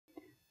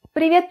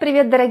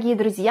Привет-привет, дорогие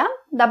друзья!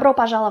 Добро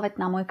пожаловать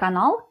на мой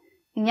канал.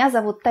 Меня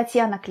зовут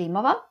Татьяна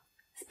Климова.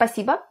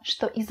 Спасибо,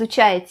 что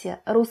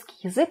изучаете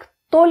русский язык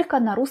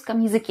только на русском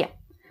языке.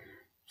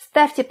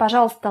 Ставьте,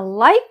 пожалуйста,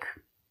 лайк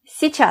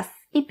сейчас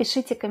и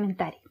пишите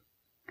комментарий.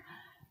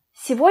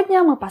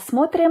 Сегодня мы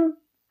посмотрим,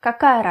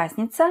 какая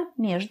разница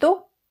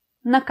между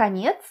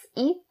 «наконец»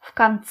 и «в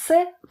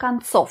конце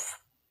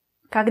концов».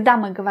 Когда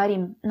мы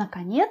говорим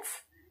 «наконец»,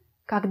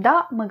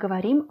 когда мы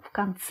говорим «в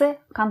конце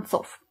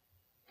концов».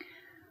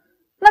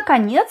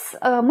 Наконец,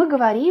 мы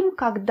говорим,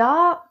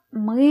 когда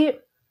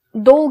мы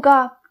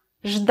долго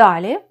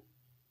ждали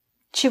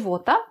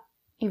чего-то,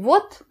 и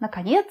вот,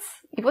 наконец,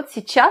 и вот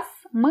сейчас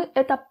мы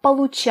это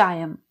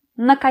получаем.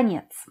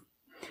 Наконец.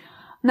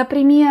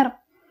 Например,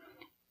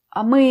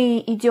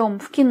 мы идем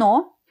в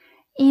кино,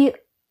 и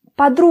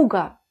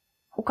подруга,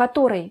 у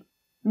которой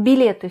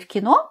билеты в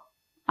кино,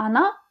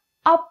 она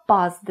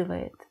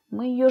опаздывает.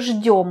 Мы ее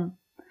ждем.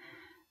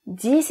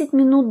 10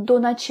 минут до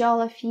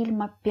начала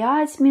фильма,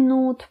 5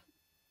 минут.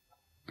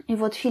 И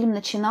вот фильм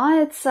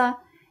начинается,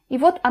 и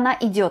вот она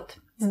идет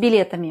с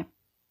билетами.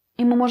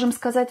 И мы можем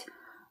сказать,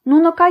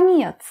 ну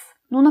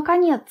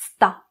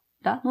наконец-то,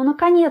 да, ну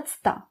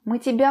наконец-то, мы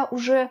тебя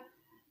уже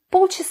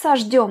полчаса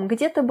ждем,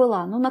 где ты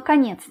была, ну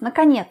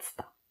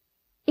наконец-то.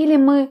 Или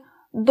мы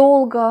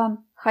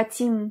долго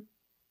хотим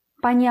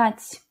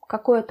понять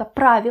какое-то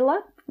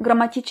правило,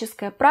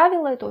 грамматическое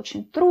правило, это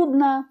очень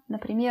трудно,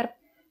 например,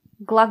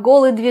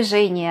 глаголы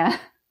движения.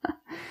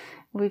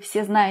 Вы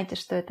все знаете,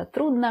 что это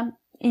трудно.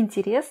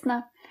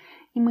 Интересно,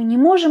 и мы не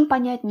можем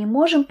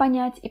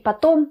понять, и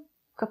потом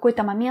в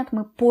какой-то момент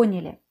мы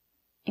поняли,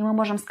 и мы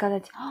можем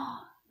сказать,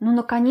 ну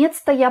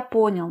наконец-то я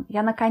понял,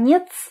 я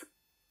наконец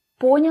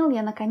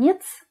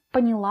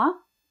поняла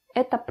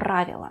это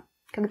правило,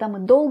 когда мы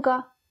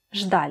долго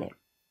ждали.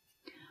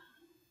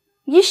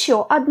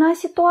 Еще одна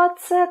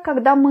ситуация,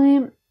 когда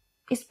мы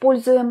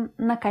используем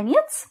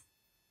наконец,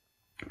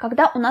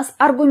 когда у нас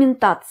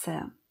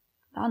аргументация,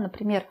 да,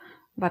 например,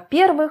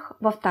 во-первых,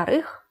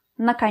 во-вторых,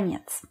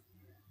 наконец.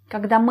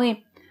 Когда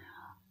мы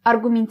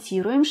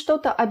аргументируем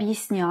что-то,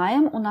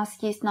 объясняем, у нас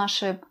есть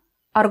наши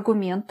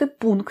аргументы,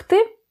 пункты,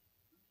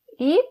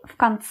 и в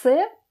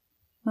конце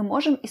мы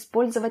можем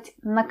использовать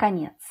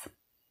наконец.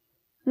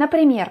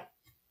 Например,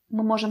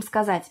 мы можем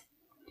сказать,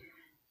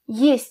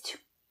 есть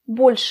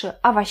больше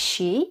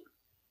овощей,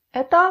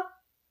 это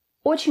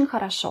очень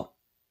хорошо.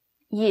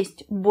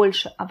 Есть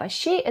больше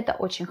овощей, это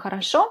очень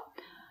хорошо.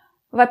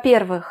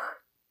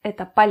 Во-первых,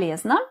 это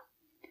полезно.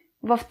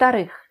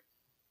 Во-вторых,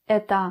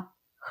 это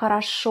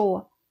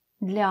хорошо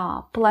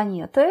для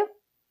планеты,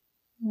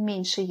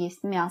 меньше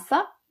есть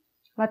мяса.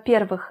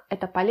 Во-первых,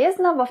 это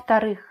полезно.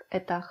 Во-вторых,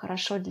 это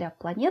хорошо для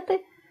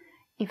планеты.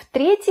 И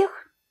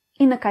в-третьих,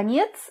 и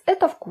наконец,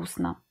 это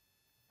вкусно.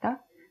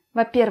 Да?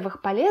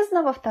 Во-первых,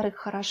 полезно. Во-вторых,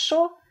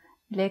 хорошо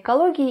для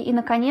экологии. И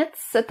наконец,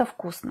 это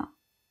вкусно.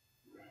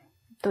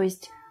 То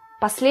есть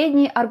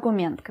последний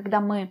аргумент. Когда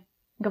мы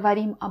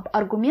говорим об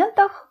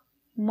аргументах,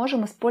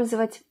 можем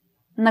использовать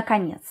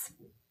наконец.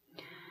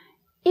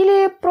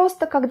 Или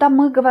просто, когда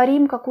мы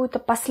говорим какую-то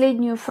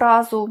последнюю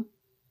фразу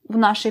в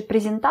нашей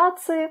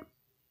презентации,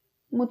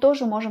 мы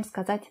тоже можем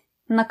сказать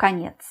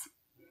 «наконец».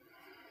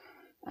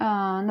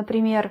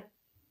 Например,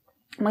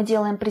 мы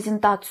делаем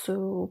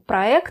презентацию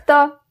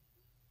проекта,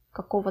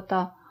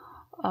 какого-то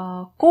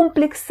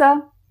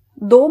комплекса,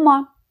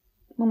 дома.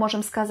 Мы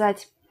можем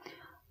сказать,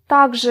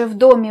 также в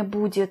доме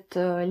будет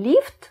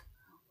лифт,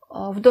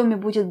 в доме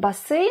будет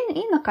бассейн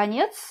и,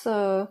 наконец,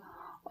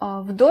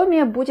 в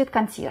доме будет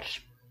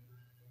консьерж.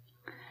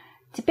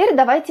 Теперь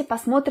давайте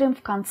посмотрим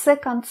в конце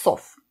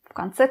концов. В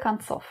конце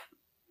концов.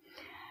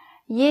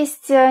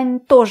 Есть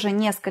тоже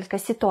несколько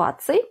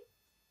ситуаций.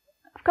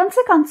 В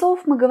конце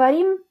концов мы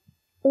говорим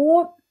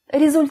о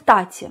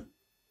результате.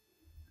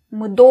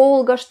 Мы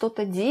долго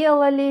что-то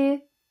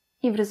делали,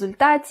 и в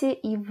результате,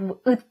 и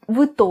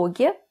в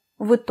итоге,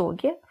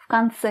 в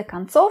конце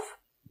концов,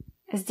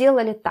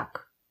 сделали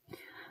так.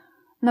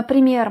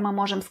 Например, мы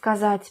можем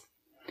сказать,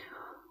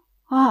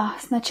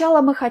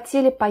 сначала мы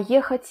хотели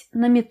поехать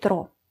на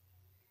метро.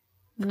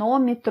 Но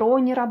метро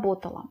не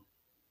работало.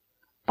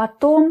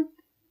 Потом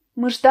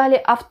мы ждали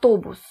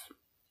автобус.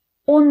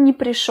 Он не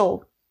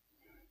пришел.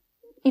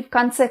 И в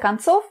конце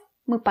концов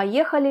мы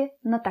поехали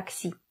на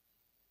такси.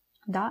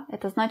 Да,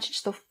 это значит,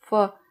 что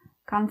в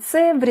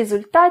конце, в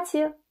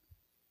результате,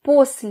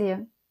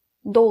 после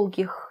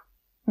долгих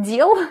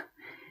дел,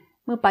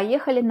 мы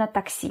поехали на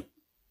такси.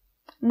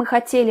 Мы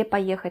хотели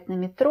поехать на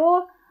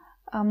метро,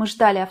 мы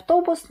ждали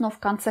автобус, но в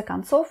конце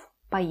концов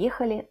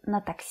поехали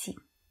на такси.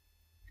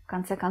 В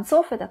конце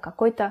концов, это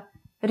какой-то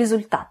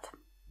результат.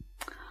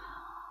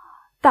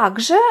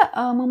 Также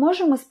мы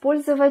можем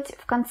использовать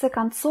в конце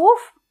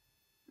концов,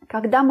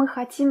 когда мы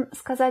хотим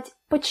сказать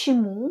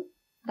почему,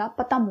 да,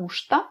 потому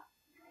что,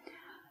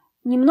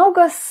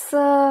 немного с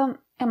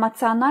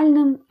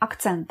эмоциональным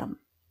акцентом.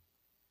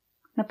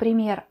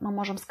 Например, мы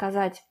можем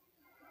сказать,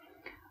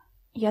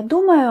 я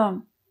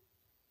думаю,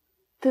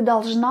 ты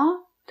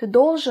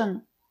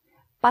должен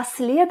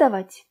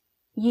последовать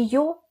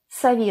ее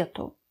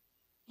совету.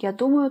 я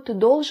думаю, ты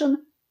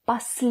должен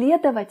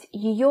последовать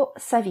ее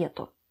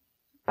совету.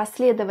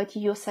 Последовать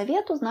ее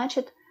совету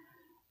значит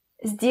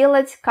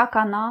сделать, как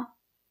она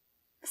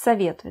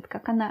советует,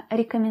 как она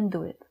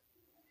рекомендует.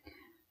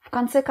 В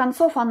конце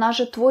концов, она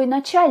же твой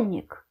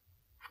начальник.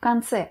 В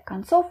конце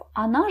концов,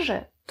 она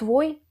же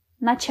твой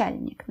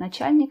начальник.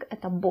 Начальник –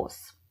 это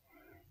босс.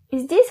 И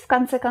здесь, в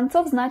конце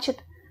концов,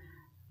 значит,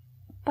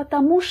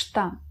 потому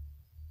что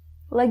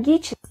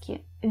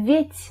логически,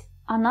 ведь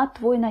она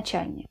твой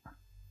начальник.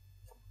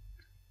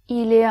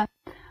 Или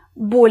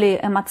более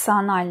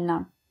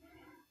эмоционально,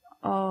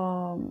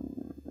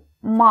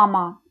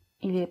 мама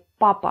или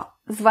папа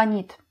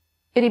звонит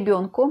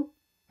ребенку,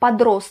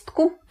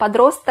 подростку.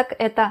 Подросток –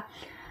 это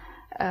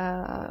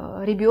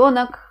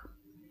ребенок,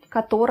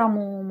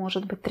 которому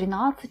может быть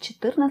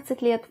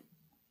 13-14 лет.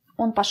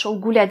 Он пошел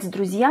гулять с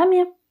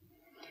друзьями,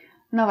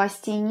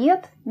 новостей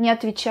нет, не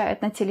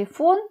отвечает на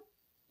телефон.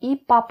 И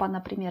папа,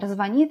 например,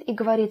 звонит и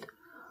говорит: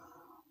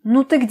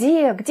 ну ты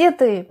где? Где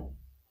ты?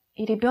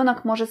 И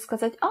ребенок может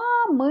сказать: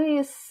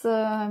 мы с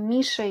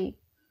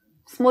Мишей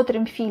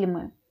смотрим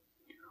фильмы.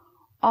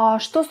 А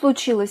что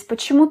случилось?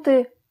 Почему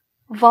ты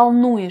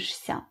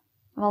волнуешься?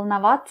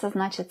 Волноваться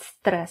значит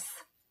стресс.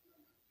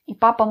 И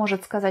папа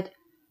может сказать: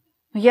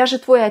 ну я же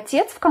твой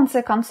отец в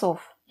конце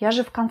концов. Я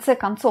же в конце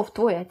концов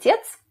твой отец.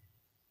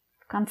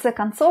 В конце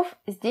концов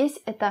здесь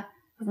это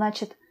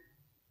значит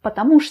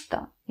потому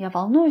что. Я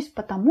волнуюсь,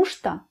 потому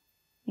что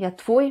я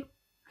твой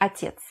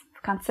отец.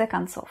 В конце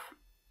концов.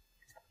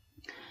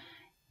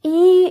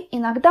 И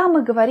иногда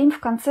мы говорим в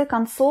конце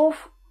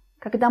концов,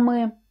 когда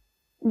мы,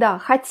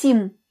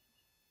 хотим,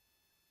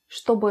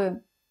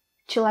 чтобы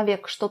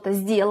человек что-то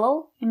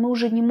сделал, и мы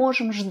уже не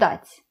можем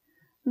ждать.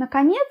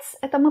 Наконец,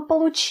 это мы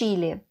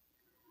получили.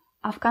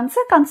 А в конце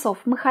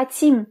концов мы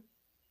хотим,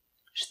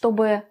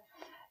 чтобы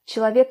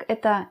человек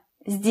это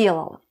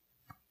сделал.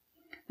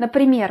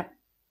 Например,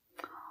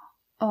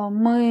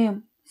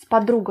 мы с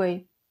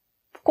подругой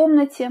в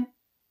комнате,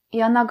 и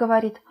она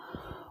говорит: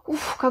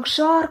 уф, как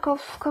жарко,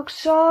 так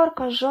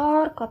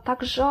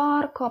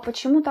жарко,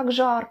 почему так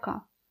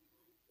жарко?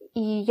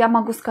 И я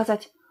могу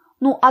сказать: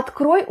 ну,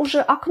 открой уже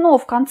окно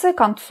в конце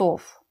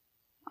концов.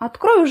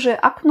 Открой уже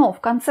окно в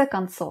конце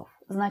концов.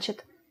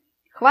 Значит,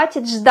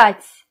 хватит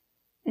ждать,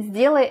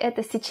 сделай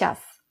это сейчас.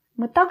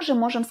 Мы также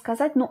можем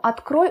сказать: ну,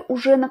 открой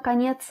уже,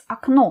 наконец,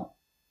 окно.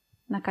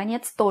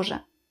 Наконец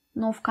тоже.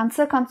 Но в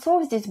конце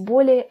концов здесь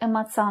более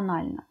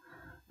эмоционально.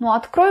 Ну,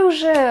 открой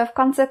уже, в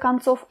конце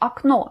концов,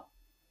 окно.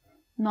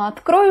 Ну,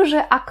 открой уже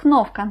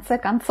окно, в конце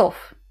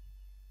концов.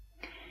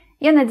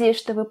 Я надеюсь,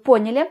 что вы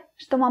поняли,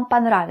 что вам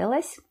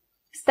понравилось.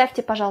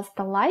 Ставьте,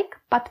 пожалуйста,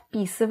 лайк,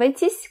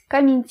 подписывайтесь,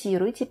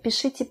 комментируйте,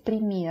 пишите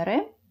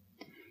примеры.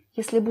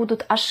 Если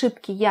будут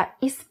ошибки, я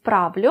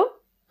исправлю.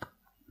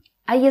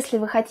 А если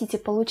вы хотите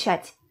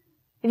получать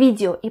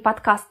видео и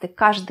подкасты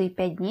каждые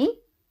 5 дней,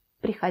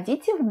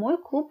 приходите в мой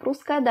клуб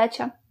 «Русская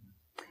дача».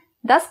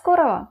 До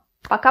скорого!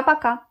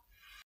 Пока-пока!